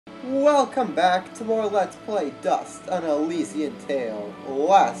Welcome back to more Let's Play Dust, an Elysian tale.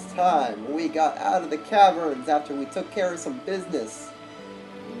 Last time, we got out of the caverns after we took care of some business.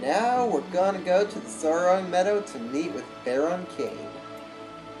 Now, we're gonna go to the Sorrowing Meadow to meet with Baron Cain.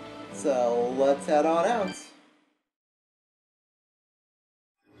 So, let's head on out.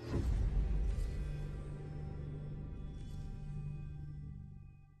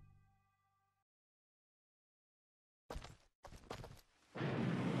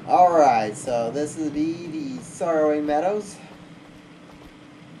 Alright, so this is the Sorrowing Meadows.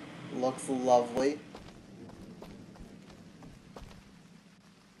 Looks lovely.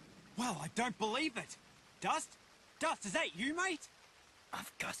 Well, I don't believe it! Dust? Dust, is that you, mate?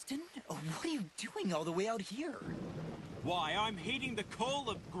 Augustin? Oh, what are you doing all the way out here? Why, I'm heeding the call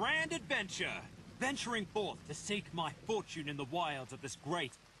of grand adventure, venturing forth to seek my fortune in the wilds of this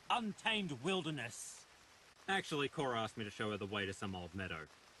great, untamed wilderness. Actually, Cora asked me to show her the way to some old meadow.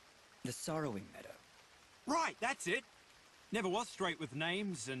 The Sorrowing Meadow. Right, that's it. Never was straight with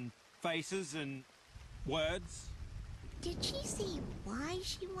names and faces and words. Did she say why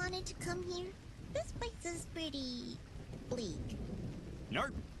she wanted to come here? This place is pretty bleak.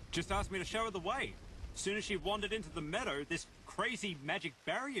 Nope, just asked me to show her the way. Soon as she wandered into the meadow, this crazy magic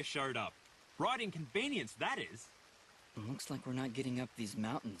barrier showed up. Right inconvenience, that is. Looks like we're not getting up these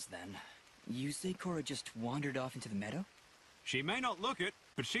mountains, then. You say Cora just wandered off into the meadow? She may not look it,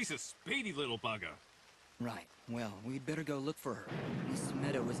 but she's a speedy little bugger. Right. Well, we'd better go look for her. This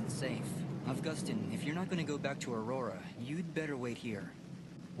meadow isn't safe. Augustin, if you're not going to go back to Aurora, you'd better wait here.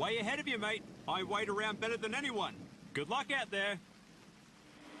 Way ahead of you, mate. I wait around better than anyone. Good luck out there.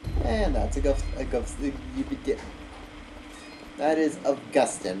 And that's that is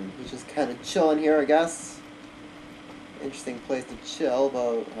Augustin. He's just kind of chilling here, I guess. Interesting place to chill,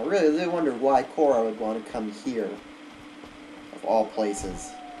 but I really do wonder why Cora would want to come here. Of all places.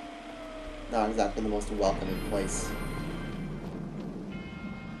 Not exactly the most welcoming place.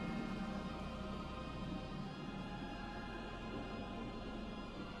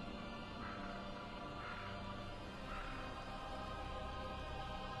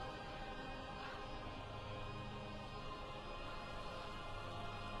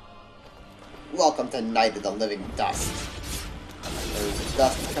 Welcome to Night of the Living Dust. There's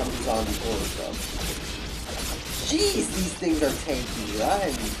dust comes on board stuff. Jeez, these things are tanky.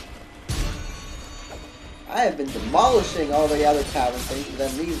 I have been demolishing all the other cavern things, but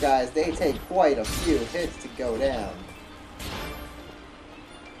then these guys, they take quite a few hits to go down.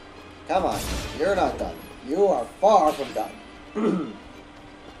 Come on, you're not done. You are far from done.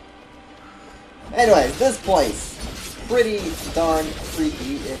 Anyways, this place, pretty darn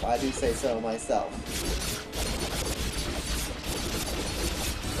creepy, if I do say so myself.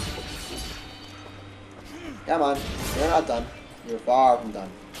 Come on, you're not done. You're far from done.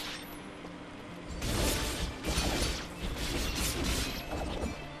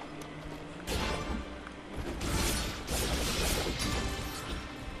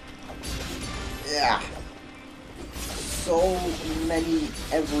 Yeah. So many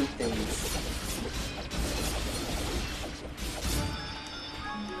everythings.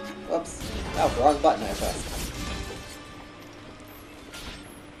 Whoops. Oh, wrong button I pressed.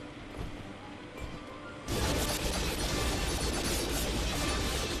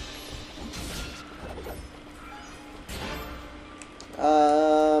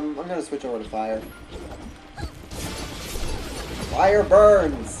 I'm gonna switch over to fire. Fire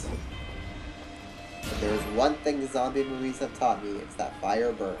burns! If there's one thing zombie movies have taught me, it's that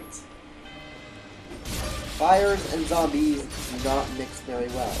fire burns. Fires and zombies do not mix very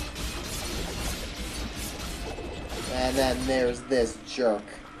well. And then there's this jerk,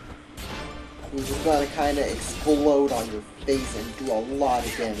 who's just gonna kinda explode on your face and do a lot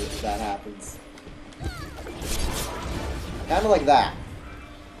of damage if that happens. Kinda like that.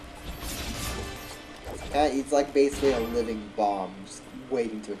 It's like basically a living bomb, just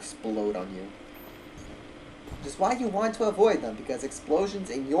waiting to explode on you. Which is why you want to avoid them, because explosions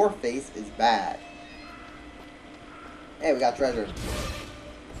in your face is bad. Hey, we got treasure.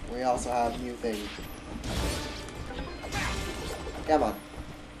 We also have new things. Come on.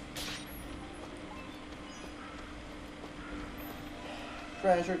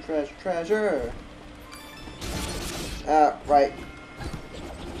 Treasure, treasure, treasure. Right.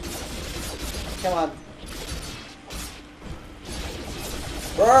 Come on.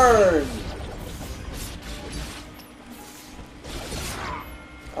 Burn!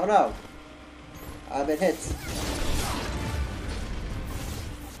 Oh no. I've been hit.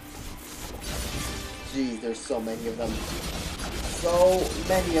 Jeez, there's so many of them. So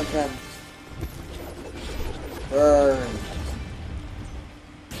many of them. Burn.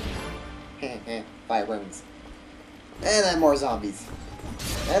 fire burns. And then more zombies.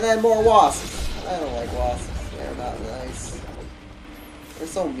 And then more wasps. I don't like wasps. They're not nice. They're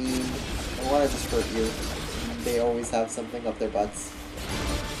so mean. They want to just hurt you. They always have something up their butts.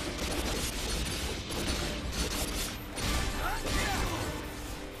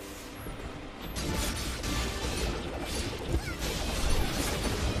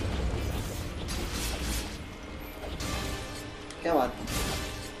 Come on.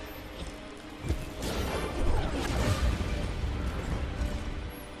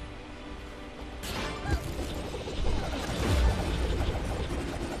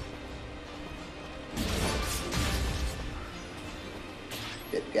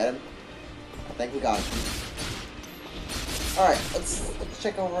 Did we get him? I think we got him. Alright, let's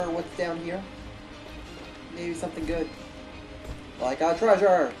check over what's down here. Maybe something good. Like our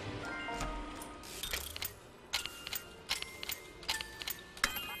treasure!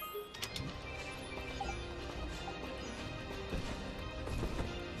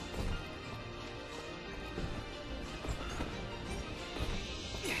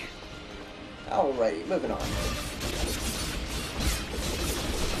 Alrighty, moving on.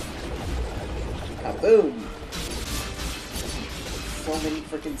 Kaboom! So many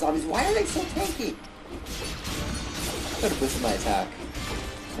freaking zombies. Why are they so tanky? I'm gonna boost my attack.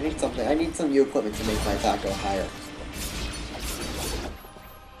 I need something. I need some new equipment to make my attack go higher.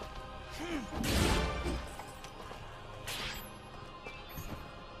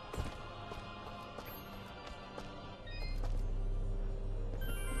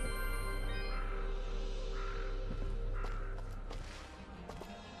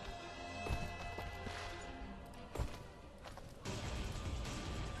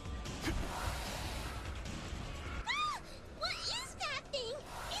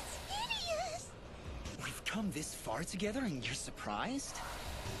 Come this far together and you're surprised?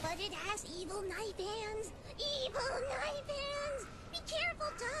 But it has evil knife hands. Evil knife hands. Be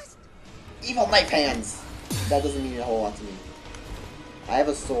careful, Dust. Evil knife hands! That doesn't mean a whole lot to me. I have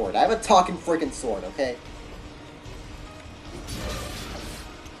a sword. I have a talking freaking sword, okay?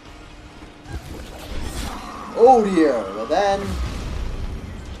 Oh dear! Well then...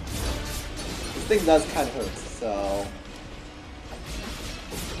 this thing does kind of hurt, so...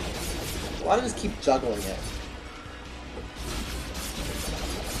 why don't I just keep juggling it?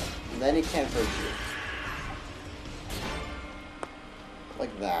 And then it can't hurt you.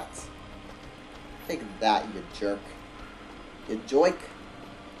 Like that. Take that, you jerk. You joik.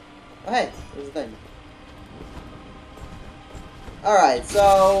 Oh hey, there's a thing. Alright,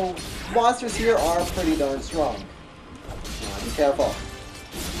 so... monsters here are pretty darn strong. Be careful.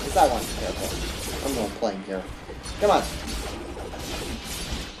 At least I want to be careful. I'm the one playing here. Come on.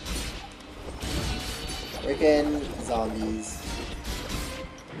 Freaking zombies.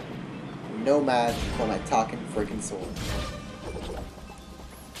 No match for my talking freaking sword.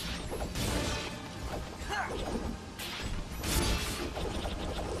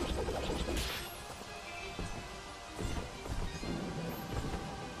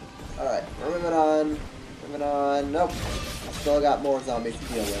 Alright, we're moving on. Moving on. Nope. Still got more zombies to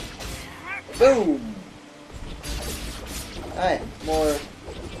deal with. Boom! Alright, more.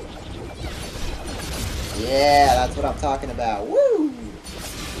 Yeah, that's what I'm talking about. Woo!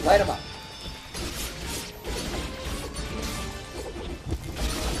 Light them up.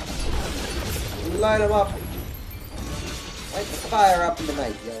 Light them up. Light the fire up in the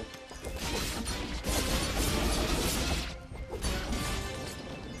night, yo.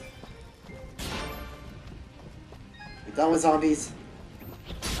 You done with zombies?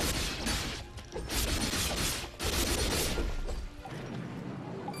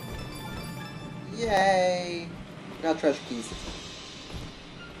 Yay! Got treasure keys.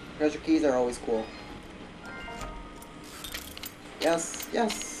 Treasure keys are always cool. Yes,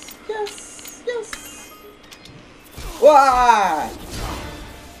 yes, yes, yes! Wah!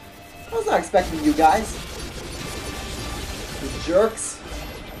 I was not expecting you guys. You jerks.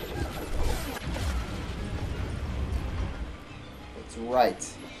 That's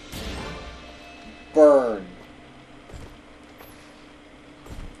right. Burn.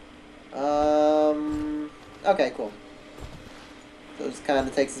 Okay, cool. So this kind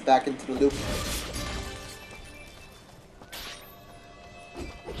of takes us back into the loop.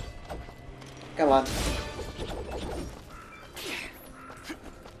 Come on.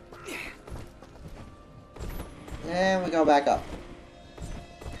 And we go back up.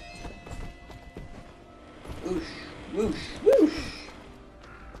 Whoosh, whoosh, whoosh.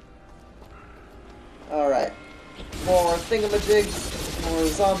 Alright. More thingamajigs. More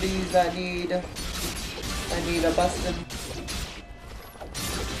zombies that need a busting.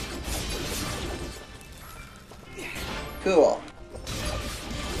 Cool.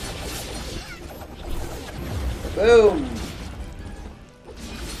 Boom!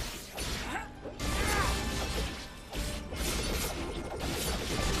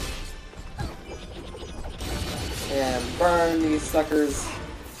 And burn these suckers.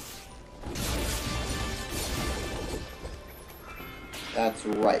 That's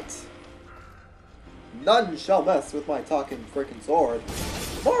right. None shall mess with my talking frickin' sword.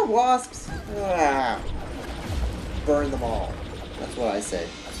 More wasps? Ah. Burn them all. That's what I say.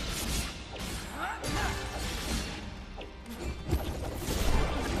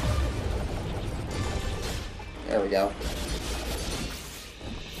 There we go.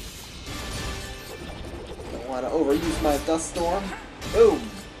 Don't want to overuse my dust storm. Boom!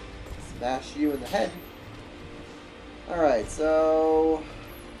 Smash you in the head. Alright, so...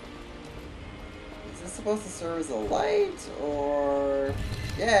 is this supposed to serve as a light, or...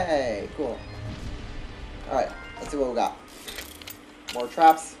 yay! Cool. Alright, let's see what we got. More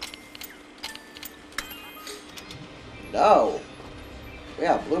traps. No! We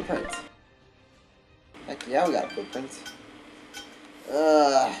have blueprints. Heck yeah, we got a blueprint.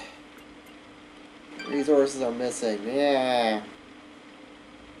 Resources are missing. Yeah.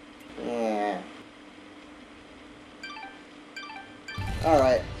 Yeah.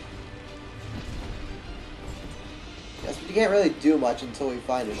 Alright. Guess we can't really do much until we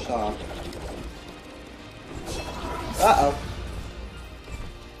find a shop. Uh-oh.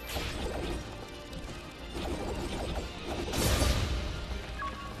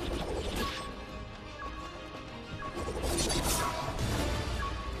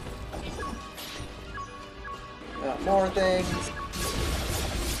 Got more things.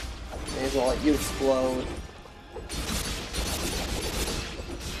 May as well let you explode.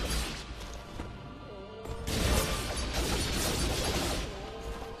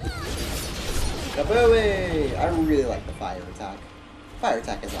 Kabooey! I really like the fire attack. Fire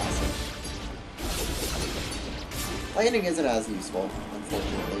attack is awesome. Lightning isn't as useful,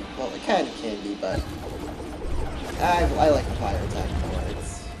 unfortunately. Well, it kind of can be, but I like the fire attack more.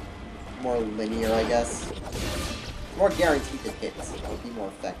 It's more linear, I guess. More guaranteed to hit. It would be more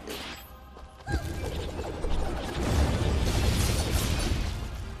effective.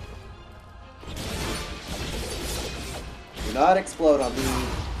 Do not explode on me,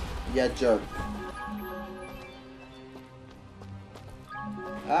 you jerk.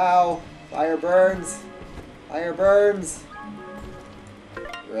 Ow! Fire burns! Fire burns!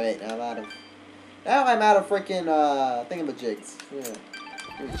 Great, now I'm out of freaking thingamajigs. Yeah.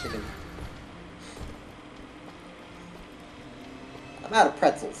 Give me chicken. I'm out of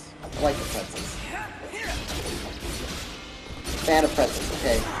pretzels. I like the pretzels. Fan of pretzels,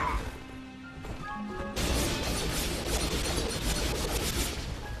 okay.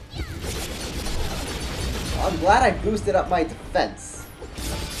 Well, I'm glad I boosted up my defense.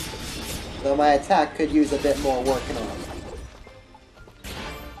 Though my attack could use a bit more working on.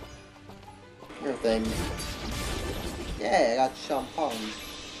 Your thing. Yeah, I got champagne.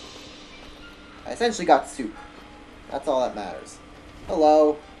 I essentially got soup. That's all that matters.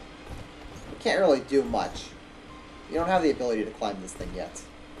 Hello. We can't really do much. You don't have the ability to climb this thing yet.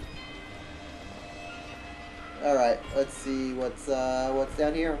 Alright, let's see what's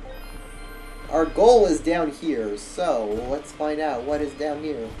down here. Our goal is down here, so let's find out what is down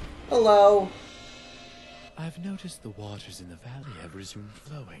here. Hello! I've noticed the waters in the valley have resumed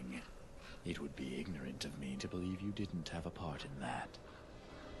flowing. It would be ignorant of me to believe you didn't have a part in that.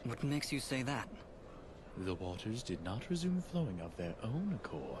 What makes you say that? The waters did not resume flowing of their own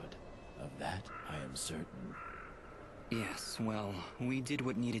accord. Of that, I am certain. Yes, well, we did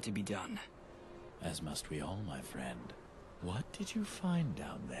what needed to be done. As must we all, my friend. What did you find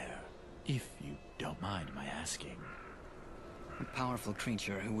down there? If you don't mind my asking. A powerful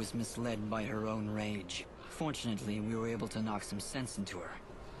creature who was misled by her own rage. Fortunately, we were able to knock some sense into her.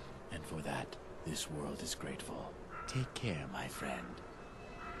 And for that, this world is grateful. Take care, my friend.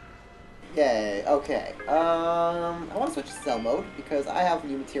 Yay, okay. I want to switch to sell mode because I have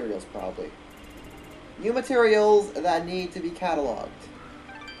new materials probably. New materials that need to be cataloged.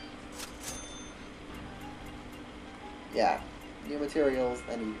 Yeah, new materials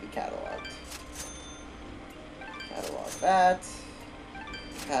that need to be cataloged. Catalog that.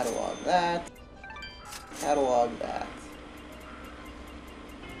 Catalog that. Catalog that.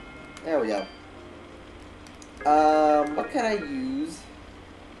 There we go. What can I use?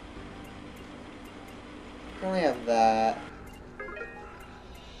 I only have that.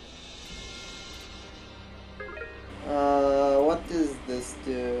 What does this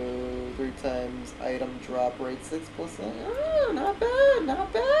do? 3 times item drop rate 6 plus. Oh, not bad,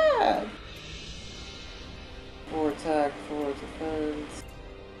 not bad. 4 Attack for defense.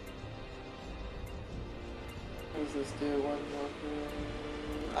 What does this do? One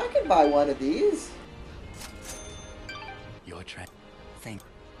more. I can buy one of these. Your track. Thank.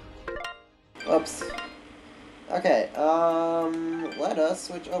 Oops. Okay, let us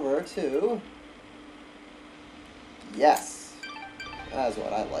switch over to... Yes. That's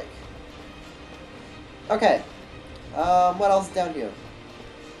what I like. Okay. What else is down here?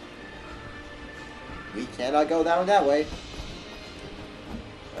 We cannot go down that way.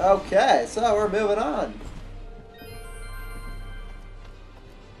 Okay, so we're moving on.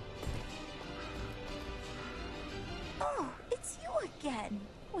 Oh, it's you again.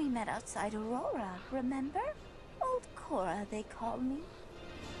 We met outside Aurora, remember? Old Cora, they call me.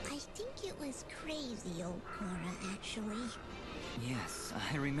 I think it was crazy, old Cora, actually. Yes,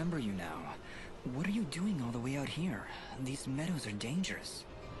 I remember you now. What are you doing all the way out here? These meadows are dangerous.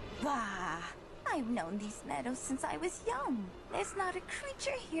 Bah! I've known these meadows since I was young. There's not a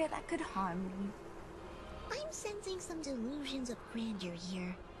creature here that could harm me. I'm sensing some delusions of grandeur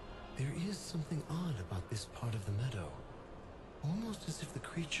here. There is something odd about this part of the meadow. Almost as if the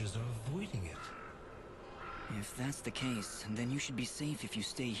creatures are avoiding it. If that's the case, then you should be safe if you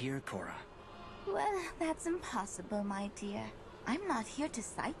stay here, Cora. Well, that's impossible, my dear. I'm not here to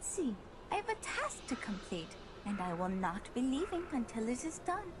sightsee. I have a task to complete, and I will not be leaving until it is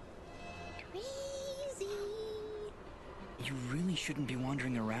done. Crazy. You really shouldn't be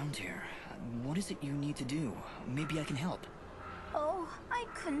wandering around here. What is it you need to do? Maybe I can help. Oh, I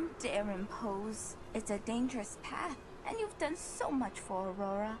couldn't dare impose. It's a dangerous path, and you've done so much for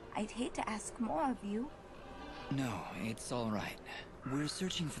Aurora. I'd hate to ask more of you. No, it's all right. We're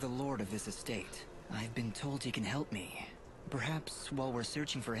searching for the lord of this estate. I've been told he can help me. Perhaps while we're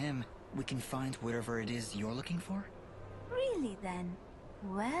searching for him, we can find whatever it is you're looking for? Really, then?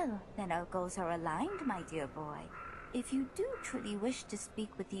 Well, then our goals are aligned, my dear boy. If you do truly wish to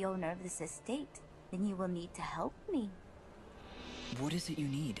speak with the owner of this estate, then you will need to help me. What is it you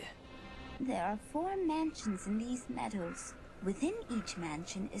need? There are 4 mansions in these meadows. Within each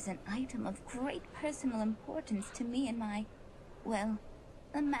mansion is an item of great personal importance to me and well,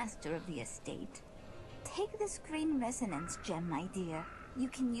 the master of the estate. Take this green resonance gem, my dear. You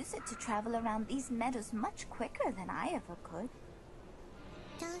can use it to travel around these meadows much quicker than I ever could.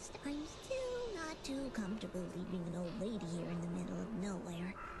 Dust, I'm still not too comfortable leaving an old lady here in the middle of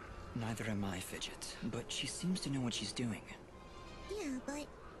nowhere. Neither am I, Fidget, but she seems to know what she's doing. Yeah, but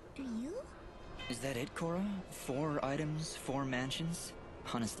do you? Is that it, Cora? 4 items, 4 mansions?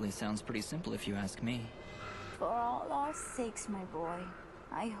 Honestly, sounds pretty simple if you ask me. For all our sakes, my boy,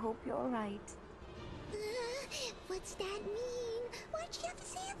 I hope you're right. What's that mean? Why'd you have to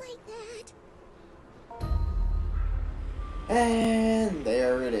say it like that? And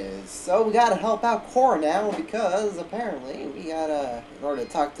there it is. So we gotta help out Cora now because apparently we gotta, in order to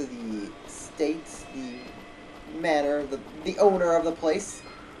talk to the state, the manor, the owner of the place,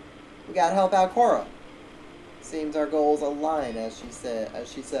 we gotta help out Cora. Seems our goals align, as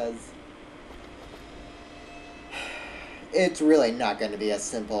she says. It's really not going to be as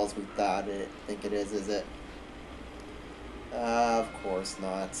simple as we think it is it? Of course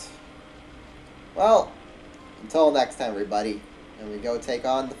not. Well, until next time, everybody. And we go take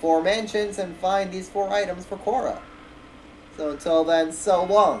on the 4 mansions and find these 4 items for Cora. So until then, so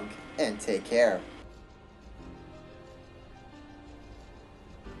long, and take care.